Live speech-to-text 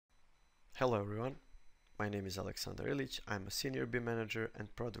Hello everyone, my name is Alexander Ilic. I'm a senior BIM manager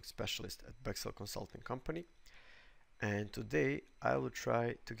and product specialist at BEXEL Consulting Company, and today I will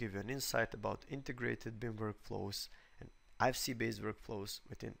try to give you an insight about integrated BIM workflows and IFC based workflows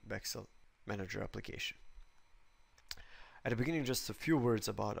within BEXEL Manager application. At the beginning, just a few words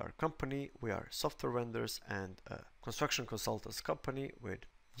about our company. We are software vendors and a construction consultants company with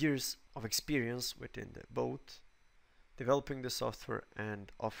years of experience within both developing the software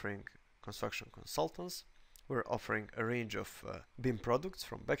and offering construction consultants. We're offering a range of BIM products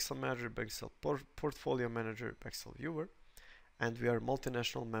from BEXEL Manager, BEXEL Portfolio Manager, BEXEL Viewer, and we are a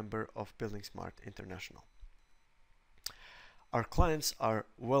multinational member of buildingSMART International. Our clients are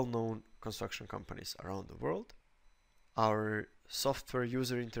well-known construction companies around the world. Our software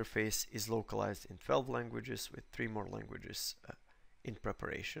user interface is localized in 12 languages with 3 more languages in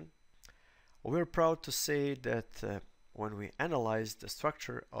preparation. We're proud to say that when we analyze the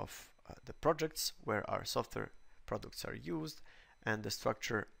structure of the projects where our software products are used and the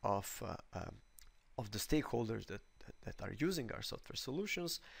structure of the stakeholders that are using our software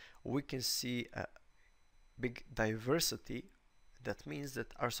solutions, we can see a big diversity. That means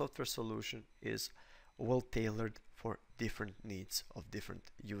that our software solution is well tailored for different needs of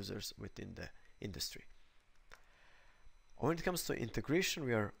different users within the industry. When it comes to integration,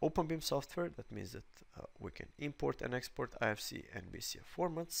 we are open BIM software. That means that we can import and export IFC and BCF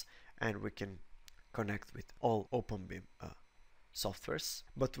formats, and we can connect with all open BIM softwares.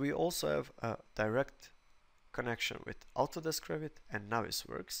 But we also have a direct connection with Autodesk Revit and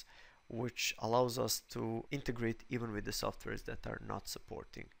Navisworks, which allows us to integrate even with the softwares that are not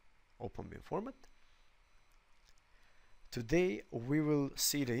supporting open BIM format. Today we will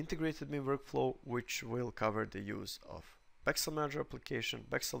see the integrated BIM workflow, which will cover the use of BEXEL Manager application,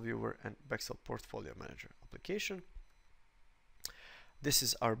 BEXEL Viewer, and BEXEL Portfolio Manager application. This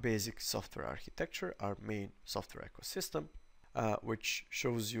is our basic software architecture, our main software ecosystem, which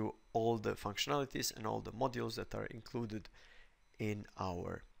shows you all the functionalities and all the modules that are included in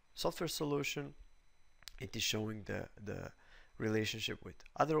our software solution. It is showing the relationship with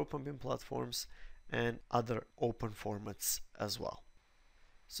other open BIM platforms and other open formats as well.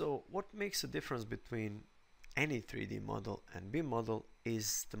 So what makes a difference between any 3D model and BIM model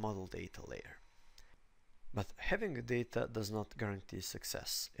is the model data layer. But having the data does not guarantee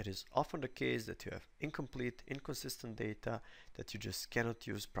success. It is often the case that you have incomplete, inconsistent data that you just cannot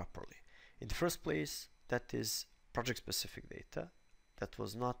use properly. In the first place, that is project-specific data that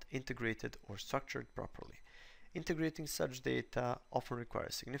was not integrated or structured properly. Integrating such data often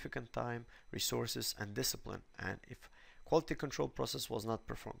requires significant time, resources, and discipline, and if quality control process was not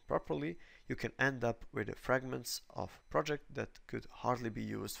performed properly, you can end up with fragments of project that could hardly be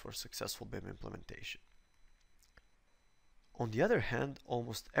used for successful BIM implementation. On the other hand,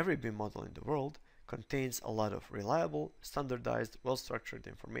 almost every BIM model in the world contains a lot of reliable, standardized, well-structured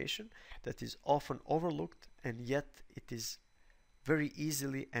information that is often overlooked, and yet it is very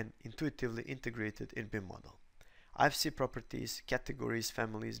easily and intuitively integrated in BIM model. IFC properties, categories,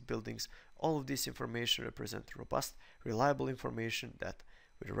 families, buildings, all of this information represent robust, reliable information that,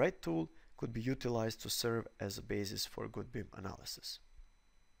 with the right tool, could be utilized to serve as a basis for good BIM analysis.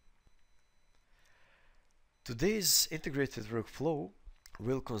 Today's integrated workflow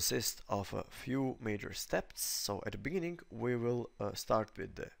will consist of a few major steps. So at the beginning, we will start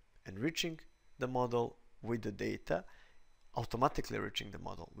with enriching the model with the data, automatically enriching the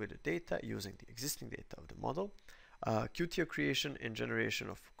model with the data using the existing data of the model. QTO creation and generation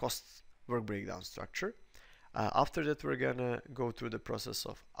of cost work breakdown structure. After that, we're gonna go through the process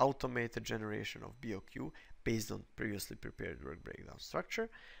of automated generation of BOQ based on previously prepared work breakdown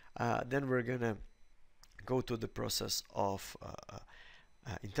structure. Then we're gonna go to the process of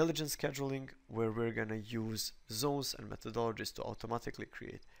intelligent scheduling, where we're gonna use zones and methodologies to automatically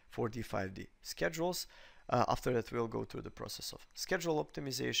create 4D, 5D schedules. After that, we'll go through the process of schedule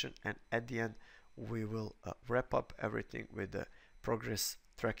optimization, and at the end, we will wrap up everything with the progress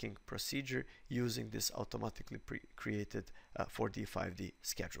tracking procedure using this automatically created 4D, 5D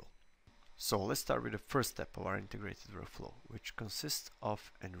schedule. So let's start with the first step of our integrated workflow, which consists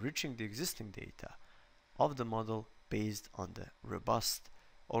of enriching the existing data of the model based on the robust,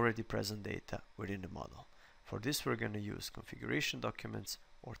 already present data within the model. For this, we're going to use configuration documents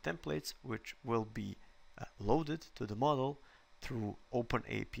or templates, which will be loaded to the model through Open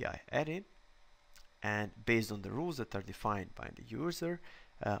API add-in. And based on the rules that are defined by the user,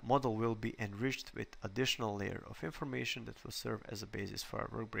 model will be enriched with additional layer of information that will serve as a basis for our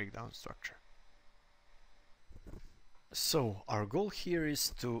work breakdown structure. So our goal here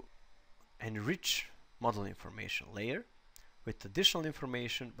is to enrich model information layer with additional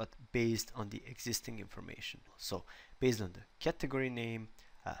information, but based on the existing information. So based on the category name,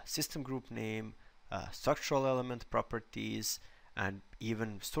 system group name, structural element properties, and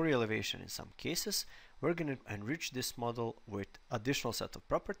even story elevation in some cases, we're going to enrich this model with additional set of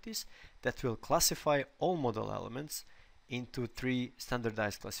properties that will classify all model elements into 3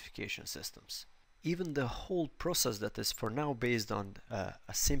 standardized classification systems. Even the whole process that is for now based on a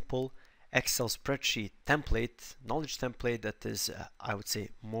simple Excel spreadsheet template, knowledge template that is, I would say,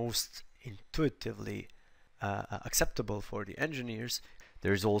 most intuitively acceptable for the engineers.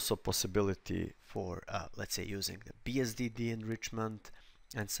 There is also possibility for, let's say, using the BSDD enrichment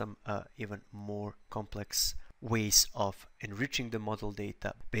and some even more complex ways of enriching the model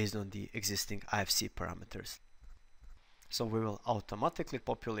data based on the existing IFC parameters. So we will automatically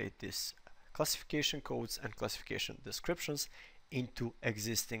populate these classification codes and classification descriptions into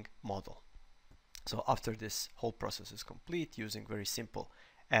existing model. So after this whole process is complete, using very simple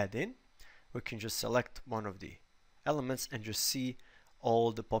add-in, we can just select one of the elements and just see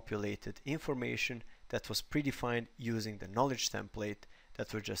all the populated information that was predefined using the knowledge template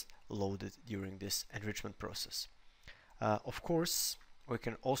that were just loaded during this enrichment process. Of course, we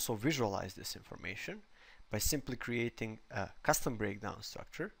can also visualize this information by simply creating a custom breakdown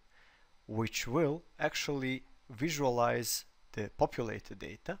structure, which will actually visualize the populated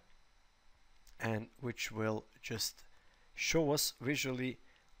data and which will just show us visually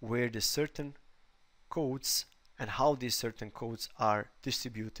where the certain codes and how these certain codes are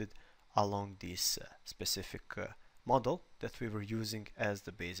distributed along this specific model that we were using as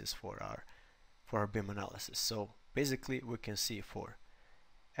the basis for our BIM analysis. So basically we can see for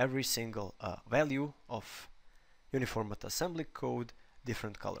every single value of uniformat assembly code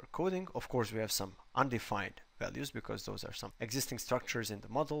different color coding. Of course we have some undefined values because those are some existing structures in the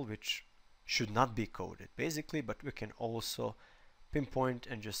model which should not be coded basically, but we can also pinpoint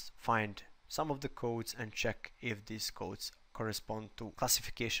and just find some of the codes and check if these codes correspond to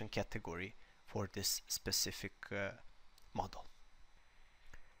classification category for this specific model.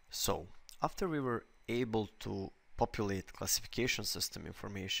 So after we were able to populate classification system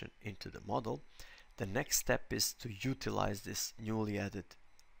information into the model, the next step is to utilize this newly added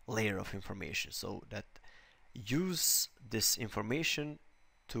layer of information, so that use this information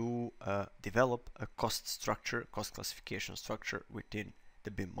to develop a cost classification structure within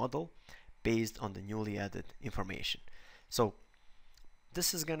the BIM model based on the newly added information. So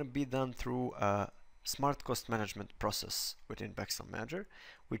this is going to be done through a smart cost management process within BEXEL Manager,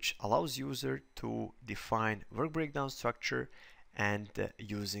 which allows user to define work breakdown structure and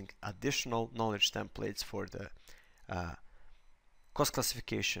using additional knowledge templates for the cost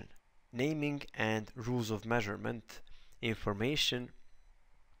classification, naming and rules of measurement information,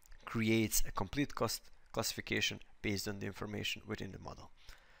 creates a complete cost classification based on the information within the model.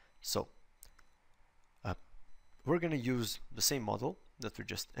 So we're going to use the same model that we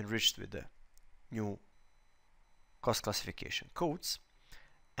just enriched with the new cost classification codes,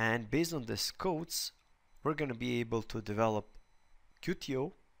 and based on these codes we're going to be able to develop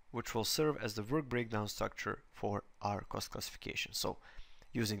QTO, which will serve as the work breakdown structure for our cost classification. So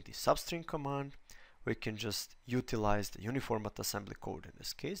using the substring command we can just utilize the uniformat assembly code in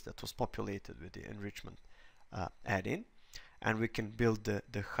this case that was populated with the enrichment add-in, and we can build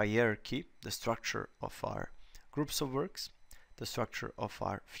the hierarchy, the structure of our groups of works, the structure of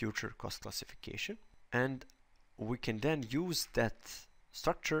our future cost classification, and we can then use that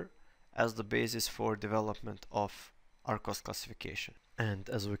structure as the basis for development of our cost classification. And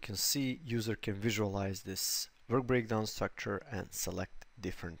as we can see, user can visualize this work breakdown structure and select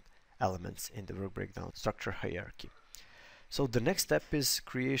different elements in the work breakdown structure hierarchy. So the next step is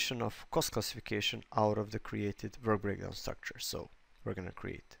creation of cost classification out of the created work breakdown structure. So we're going to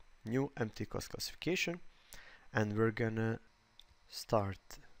create new empty cost classification, and we're gonna start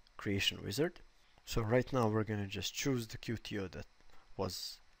creation wizard. So right now we're gonna just choose the QTO that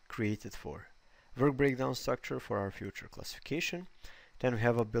was created for work breakdown structure for our future classification. Then we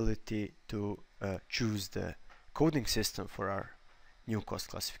have ability to choose the coding system for our new cost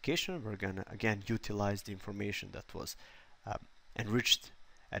classification. We're gonna again utilize the information that was enriched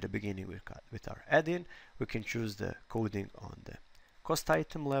at the beginning with our add-in. We can choose the coding on the cost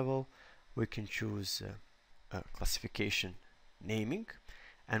item level. We can choose classification naming,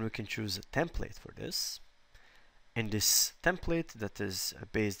 and we can choose a template for this. In this template that is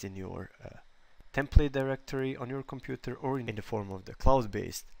based in your template directory on your computer or in the form of the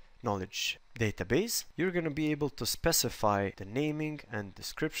cloud-based knowledge database, you're going to be able to specify the naming and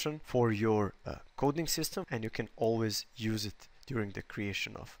description for your coding system, and you can always use it during the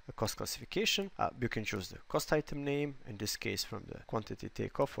creation of a cost classification. You can choose the cost item name, in this case from the quantity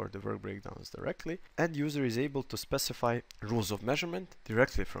takeoff or the work breakdowns directly, and user is able to specify rules of measurement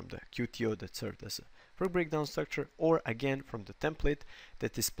directly from the QTO that served as a work breakdown structure, or again from the template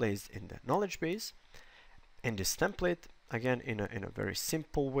that is placed in the knowledge base. In this template, again in a very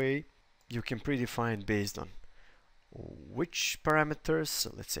simple way, you can predefine based on which parameters,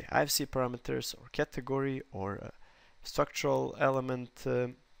 let's say IFC parameters or category or structural element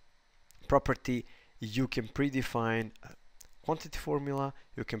property. You can predefine a quantity formula,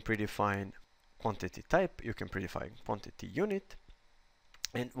 you can predefine quantity type, you can predefine quantity unit,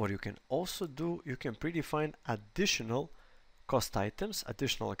 and what you can also do, you can predefine additional cost items,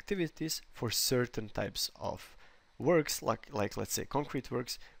 additional activities for certain types of works, like let's say concrete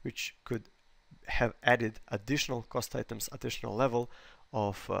works, which could have added additional cost items, additional level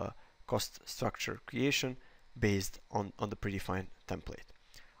of cost structure creation based on the predefined template.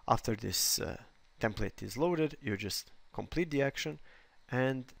 After this template is loaded, you just complete the action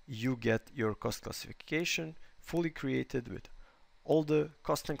and you get your cost classification fully created with all the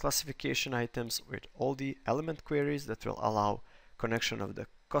cost and classification items, with all the element queries that will allow connection of the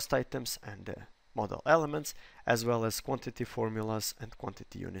cost items and the model elements, as well as quantity formulas and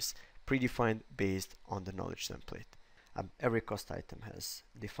quantity units predefined based on the knowledge template. Every cost item has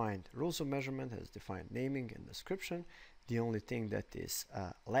defined rules of measurement, has defined naming and description. The only thing that is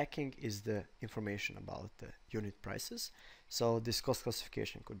lacking is the information about the unit prices. So this cost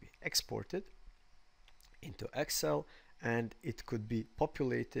classification could be exported into Excel and it could be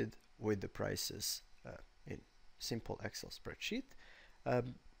populated with the prices in simple Excel spreadsheet.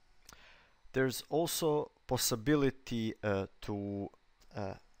 There's also possibility to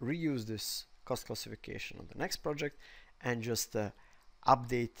reuse this cost classification on the next project and just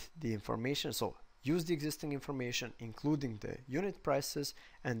update the information. So use the existing information, including the unit prices,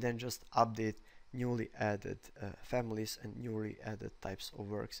 and then just update newly added families and newly added types of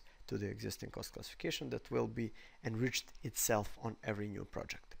works to the existing cost classification that will be enriched itself on every new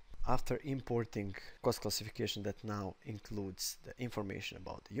project. After importing cost classification that now includes the information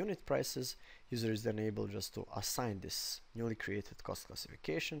about the unit prices, user is then able just to assign this newly created cost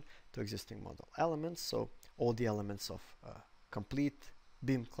classification to existing model elements. So all the elements of complete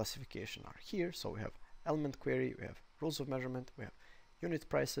BIM classification are here. So we have element query, we have rules of measurement, we have unit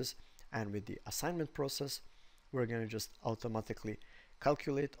prices, and with the assignment process, we're going to just automatically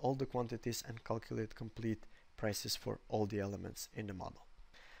calculate all the quantities and calculate complete prices for all the elements in the model.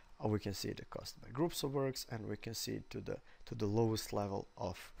 We can see the cost by groups of works, and we can see to the lowest level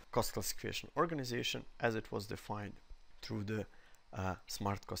of cost classification organization as it was defined through the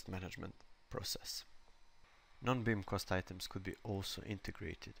smart cost management process. Non-BIM cost items could be also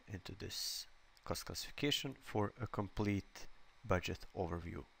integrated into this cost classification for a complete budget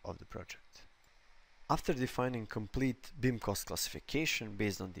overview of the project. After defining complete BIM cost classification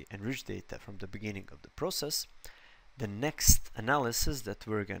based on the enriched data from the beginning of the process, the next analysis that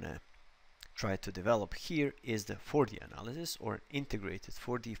we're gonna try to develop here is the 4D analysis, or integrated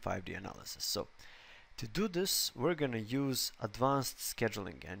 4D 5D analysis. So to do this, we're gonna use advanced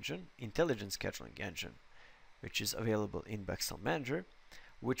scheduling engine, intelligent scheduling engine, which is available in BEXEL Manager,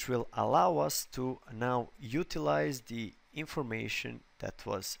 which will allow us to now utilize the information that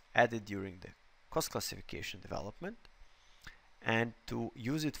was added during the cost classification development and to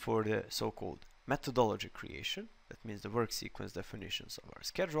use it for the so-called methodology creation. That means the work sequence definitions of our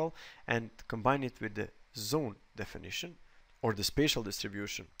schedule, and combine it with the zone definition or the spatial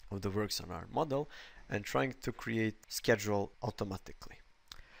distribution of the works on our model, and trying to create schedule automatically.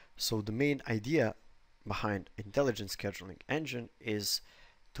 So the main idea behind intelligent scheduling engine is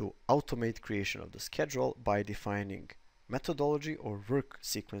to automate creation of the schedule by defining methodology or work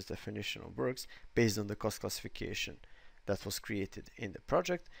sequence definition of works based on the cost classification that was created in the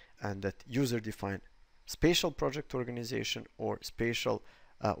project, and that user defined spatial project organization or spatial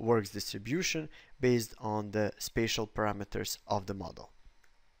works distribution based on the spatial parameters of the model.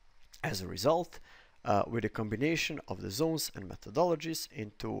 As a result, with a combination of the zones and methodologies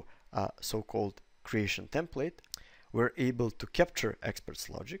into a so-called creation template, we're able to capture experts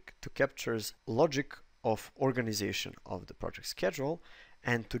logic, to capture logic of organization of the project schedule,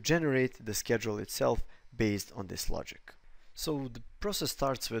 and to generate the schedule itself based on this logic. So the process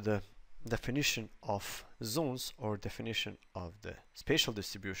starts with a definition of zones or definition of the spatial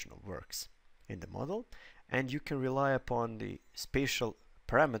distribution of works in the model, and you can rely upon the spatial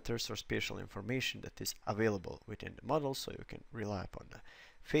parameters or spatial information that is available within the model. So you can rely upon the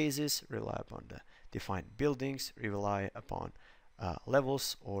phases, rely upon the defined buildings, rely upon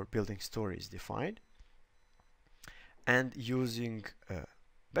levels or building stories defined. And using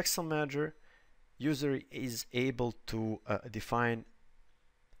BEXEL Manager, user is able to define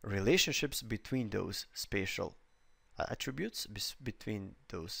relationships between those spatial attributes, between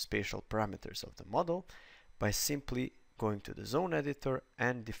those spatial parameters of the model, by simply going to the zone editor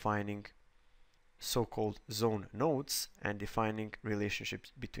and defining so-called zone nodes and defining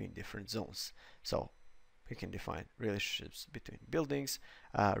relationships between different zones. So we can define relationships between buildings,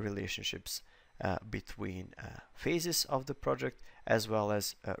 relationships between phases of the project, as well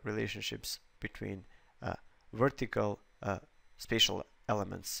as relationships between vertical spatial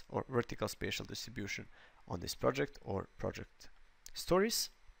elements or vertical spatial distribution on this project or project stories.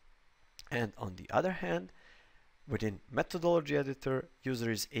 And on the other hand, within methodology editor, user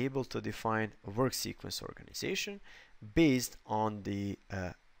is able to define a work sequence organization based on the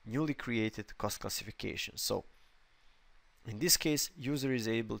newly created cost classification. So in this case, user is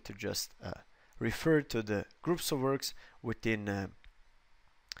able to just refer to the groups of works within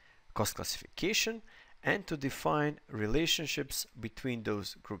cost classification and to define relationships between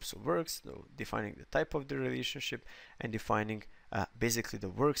those groups of works, so defining the type of the relationship and defining basically the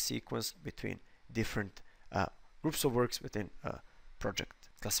work sequence between different groups of works within project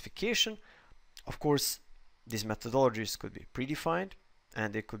classification. Of course, these methodologies could be predefined,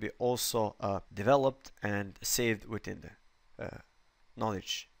 and they could be also developed and saved within the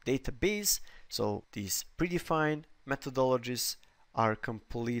knowledge database. So these predefined methodologies are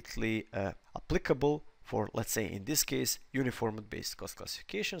completely applicable for, let's say in this case, uniform-based cost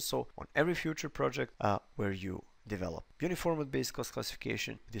classification. So on every future project where you develop uniform-based cost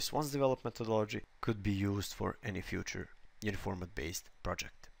classification, this once developed methodology could be used for any future uniform-based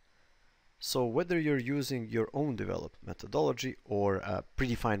project. So whether you're using your own developed methodology or a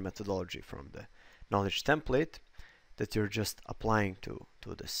predefined methodology from the knowledge template that you're just applying to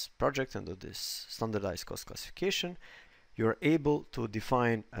this project and to this standardized cost classification, you're able to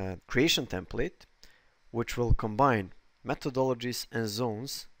define a creation template which will combine methodologies and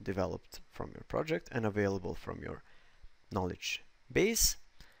zones developed from your project and available from your knowledge base.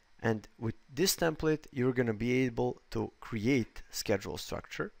 And with this template, you're going to be able to create schedule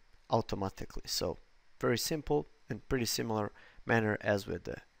structure automatically. So very simple and pretty similar manner as with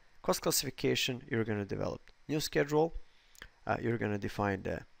the cost classification. You're going to develop new schedule. You're going to define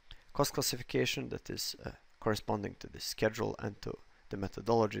the cost classification that is corresponding to the schedule and to the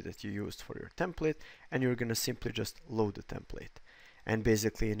methodology that you used for your template, and you're going to simply just load the template. And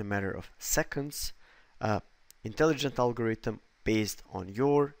basically in a matter of seconds, intelligent algorithm based on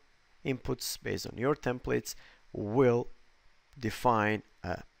your inputs, based on your templates, will define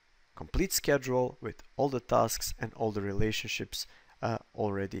a complete schedule with all the tasks and all the relationships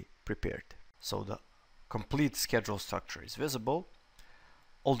already prepared. So the complete schedule structure is visible.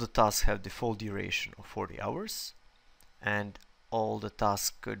 All the tasks have default duration of 40 hours, and all the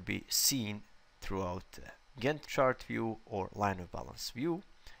tasks could be seen throughout the Gantt chart view or line of balance view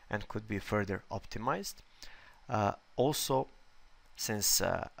and could be further optimized. Also, since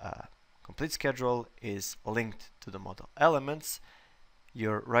complete schedule is linked to the model elements,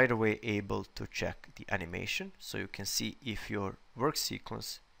 you're right away able to check the animation, so you can see if your work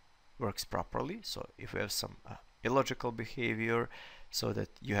sequence works properly. So if you have some illogical behavior, so that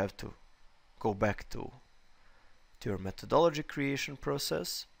you have to go back to your methodology creation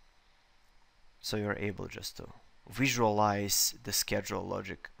process, so you're able just to visualize the schedule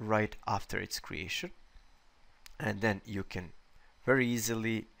logic right after its creation, and then you can very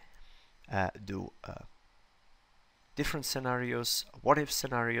easily do different scenarios, what-if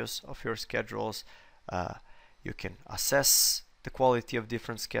scenarios of your schedules. You can assess the quality of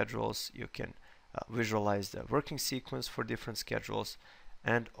different schedules, you can visualize the working sequence for different schedules,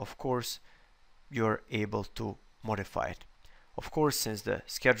 and of course you're able to modify it. Of course, since the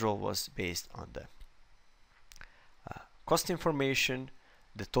schedule was based on the cost information,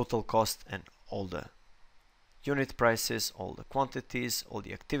 the total cost and all the unit prices, all the quantities, all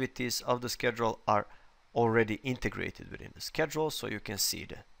the activities of the schedule are already integrated within the schedule, so you can see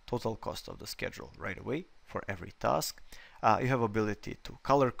the total cost of the schedule right away for every task. You have ability to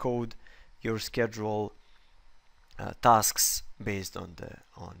color code your schedule tasks based on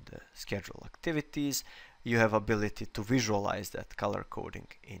the schedule activities. You have ability to visualize that color coding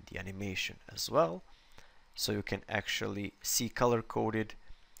in the animation as well, so you can actually see color coded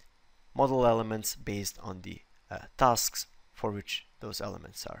model elements based on the tasks for which those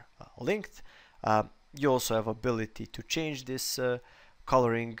elements are linked. You also have ability to change this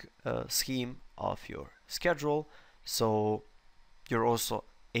coloring scheme of your schedule, so you're also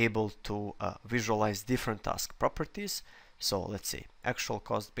able to visualize different task properties. So let's say actual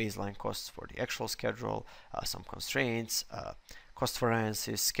cost, baseline costs for the actual schedule, some constraints, cost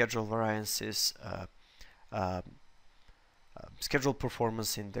variances, schedule variances, schedule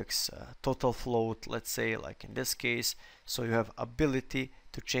performance index, total float, let's say, like in this case. So you have ability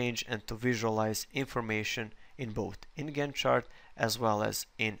to change and to visualize information in both in Gantt chart as well as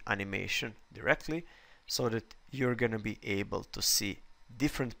in animation directly, so that you're going to be able to see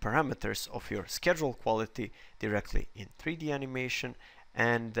different parameters of your schedule quality directly in 3D animation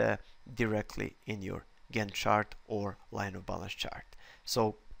and directly in your Gantt chart or line of balance chart.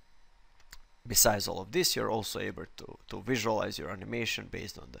 So besides all of this, you're also able to visualize your animation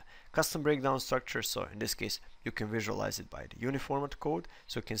based on the custom breakdown structure. So in this case, you can visualize it by the uniformat code,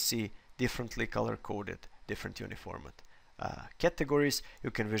 so you can see differently color coded different uniformat categories.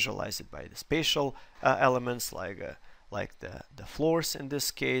 You can visualize it by the spatial elements like the floors in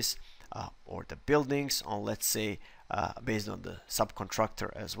this case, or the buildings on, let's say, based on the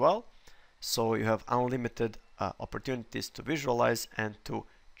subcontractor as well. So you have unlimited opportunities to visualize and to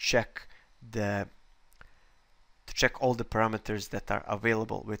check all the parameters that are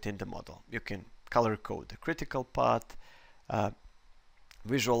available within the model. You can color code the critical path,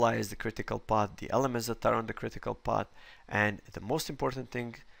 visualize the critical path, the elements that are on the critical path, and the most important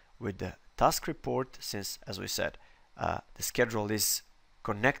thing with the task report, since as we said the schedule is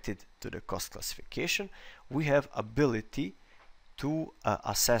connected to the cost classification, we have ability to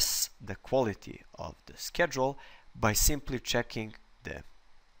assess the quality of the schedule by simply checking the,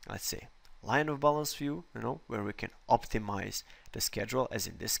 let's say, line of balance view, where we can optimize the schedule, as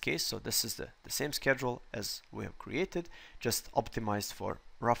in this case. So this is the same schedule as we have created, just optimized for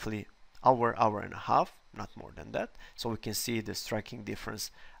roughly hour and a half, not more than that. So we can see the striking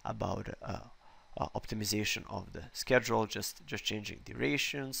difference about optimization of the schedule, just changing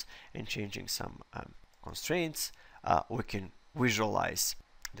durations and changing some constraints. We can visualize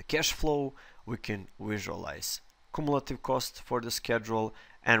the cash flow, we can visualize cumulative cost for the schedule,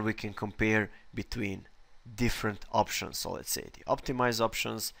 and we can compare between different options. So let's say the optimize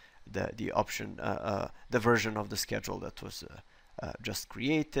options, the option, the version of the schedule that was just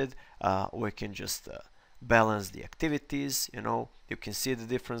created. We can just balance the activities. You can see the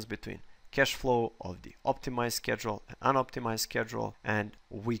difference between cash flow of the optimized schedule and unoptimized schedule, and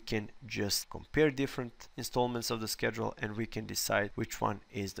we can just compare different installments of the schedule, and we can decide which one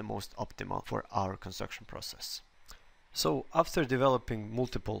is the most optimal for our construction process. So after developing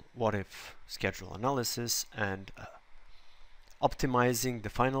multiple what-if schedule analysis and optimizing the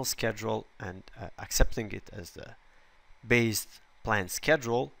final schedule and accepting it as the based planned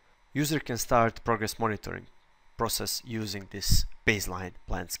schedule, user can start progress monitoring process using this baseline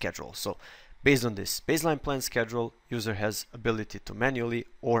planned schedule. So based on this baseline planned schedule, user has ability to manually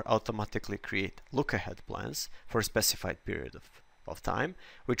or automatically create look-ahead plans for a specified period of time,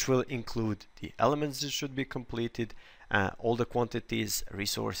 which will include the elements that should be completed, all the quantities,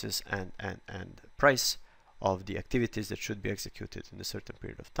 resources, and price of the activities that should be executed in a certain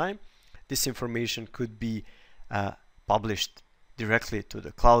period of time. This information could be published directly to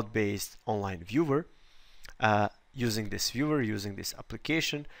the cloud-based online viewer. Using this viewer, using this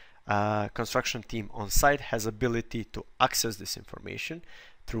application, construction team on site has ability to access this information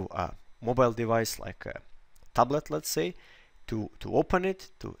through a mobile device like a tablet, let's say, to open it,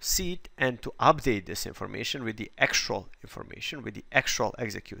 to see it, and to update this information with the actual information, with the actual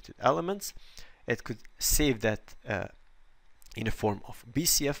executed elements. It could save that in a form of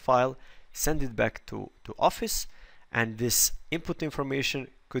BCF file, send it back to Office, and this input information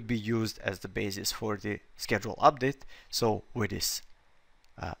could be used as the basis for the schedule update. So with this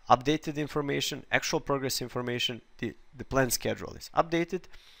updated information, actual progress information, the planned schedule is updated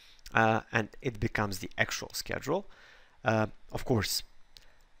and it becomes the actual schedule. Of course,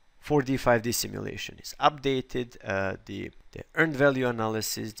 4D, 5D simulation is updated, the earned value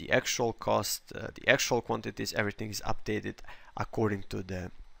analysis, the actual cost, the actual quantities, everything is updated according to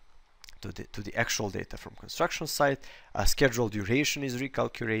the actual data from construction site. Schedule duration is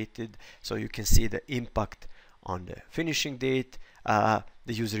recalculated, so you can see the impact on the finishing date. The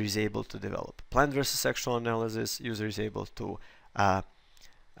user is able to develop planned versus actual analysis. User is able to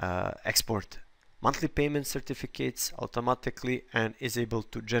export monthly payment certificates automatically and is able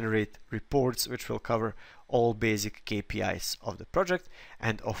to generate reports which will cover all basic KPIs of the project.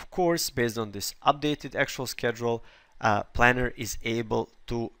 And of course, based on this updated actual schedule, planner is able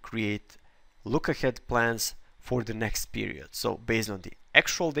to create look-ahead plans for the next period. So based on the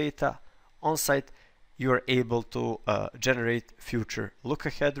actual data on site, you are able to generate future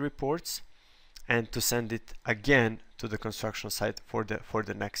look-ahead reports and to send it again to the construction site for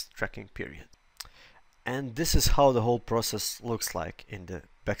the next tracking period. And this is how the whole process looks like in the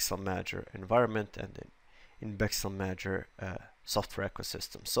BEXEL Manager environment and in BEXEL Manager software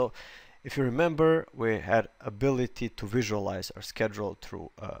ecosystem. So if you remember, we had ability to visualize our schedule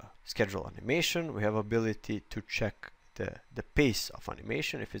through schedule animation. We have ability to check the pace of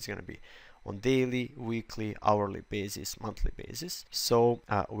animation, if it's going to be on daily, weekly, hourly basis, monthly basis. So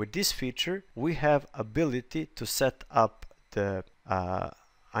with this feature, we have ability to set up the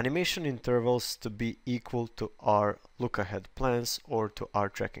animation intervals to be equal to our look ahead plans or to our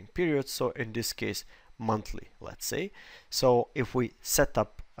tracking periods. So in this case, monthly, let's say. So if we set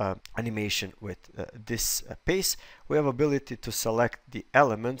up animation with this pace, we have ability to select the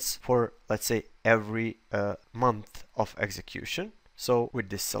elements for, let's say, every month of execution. So with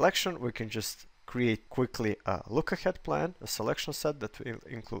this selection, we can just create quickly a look ahead plan, a selection set that will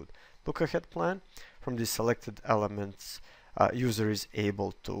include look ahead plan. From these selected elements, user is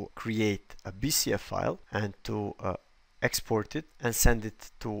able to create a BCF file and to export it and send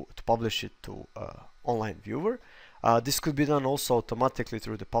it to publish it to online viewer. This could be done also automatically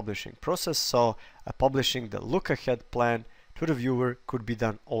through the publishing process. So publishing the look ahead plan to the viewer could be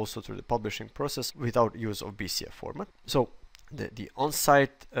done also through the publishing process without use of BCF format. So the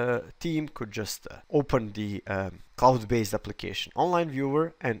on-site team could just open the cloud-based application online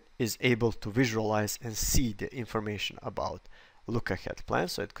viewer and is able to visualize and see the information about look ahead plan.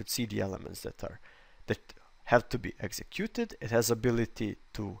 So it could see the elements that have to be executed. It has ability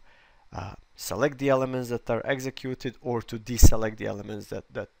to select the elements that are executed or to deselect the elements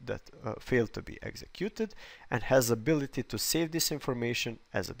that fail to be executed, and has ability to save this information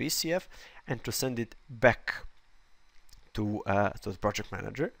as a BCF and to send it back to the project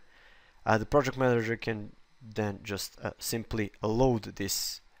manager. The project manager can then just simply load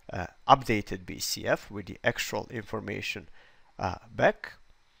this updated BCF with the actual information back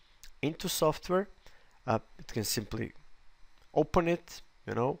into software. It can simply open it,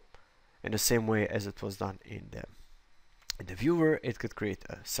 in the same way as it was done in the viewer. It could create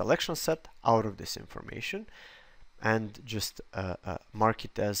a selection set out of this information and just mark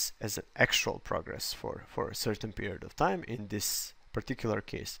it as an actual progress for a certain period of time. In this particular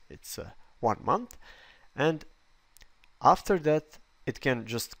case, it's 1 month. And after that, it can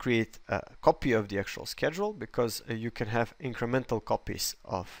just create a copy of the actual schedule, because you can have incremental copies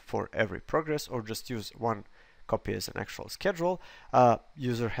for every progress, or just use one copy as an actual schedule.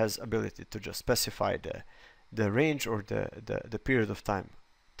 User has ability to just specify the range or the period of time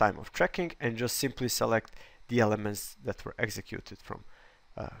of tracking, and just simply select the elements that were executed from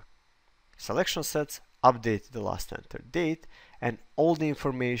selection sets, update the last entered date, and all the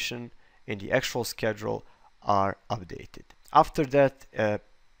information in the actual schedule are updated. After that,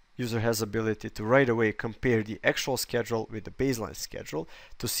 user has ability to right away compare the actual schedule with the baseline schedule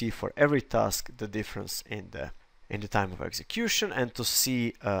to see for every task the difference in the time of execution, and to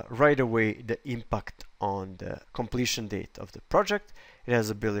see right away the impact on the completion date of the project. It has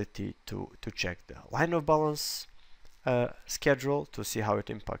ability to check the line of balance schedule to see how it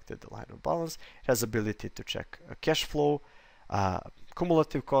impacted the line of balance. It has ability to check cash flow,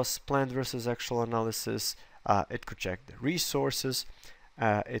 cumulative costs, planned versus actual analysis. It could check the resources.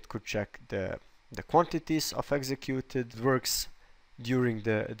 It could check the quantities of executed works during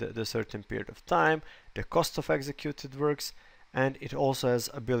the certain period of time, the cost of executed works, and it also has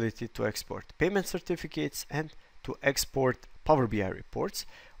ability to export payment certificates and to export Power BI reports,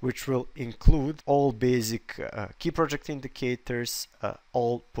 which will include all basic key project indicators,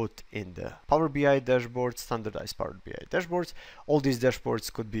 all put in the Power BI dashboard, standardized Power BI dashboards. All these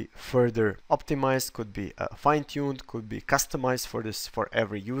dashboards could be further optimized, could be fine-tuned, could be customized for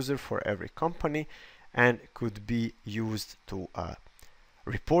every user, for every company, and could be used to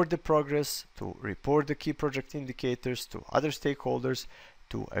report the progress, to report the key project indicators to other stakeholders,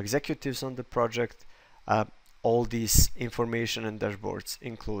 to executives on the project. All these information and dashboards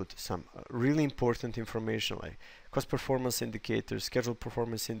include some really important information like cost performance indicators, schedule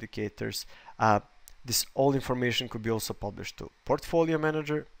performance indicators. This all information could be also published to Portfolio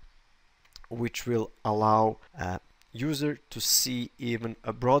Manager, which will allow user to see even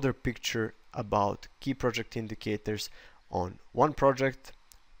a broader picture about key project indicators on one project,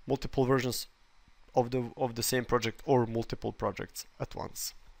 multiple versions of the same project, or multiple projects at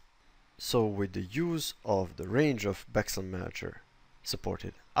once. So with the use of the range of BEXEL Manager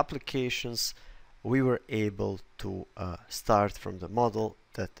supported applications, we were able to start from the model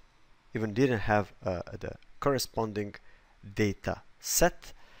that even didn't have the corresponding data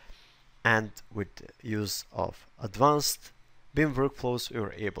set, and with the use of advanced BIM workflows, we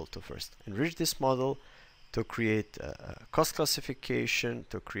were able to first enrich this model, to create cost classification,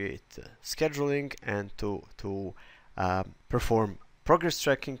 to create scheduling, and to perform progress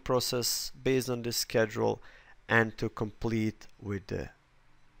tracking process based on this schedule, and to complete with the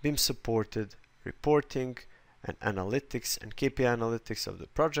BIM supported reporting and analytics and KPI analytics of the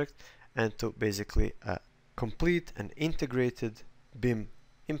project, and to basically complete an integrated BIM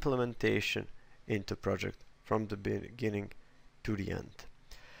implementation into project from the beginning to the end.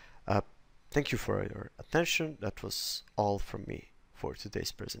 Thank you for your attention. That was all from me for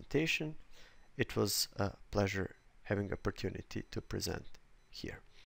today's presentation. It was a pleasure having the opportunity to present here.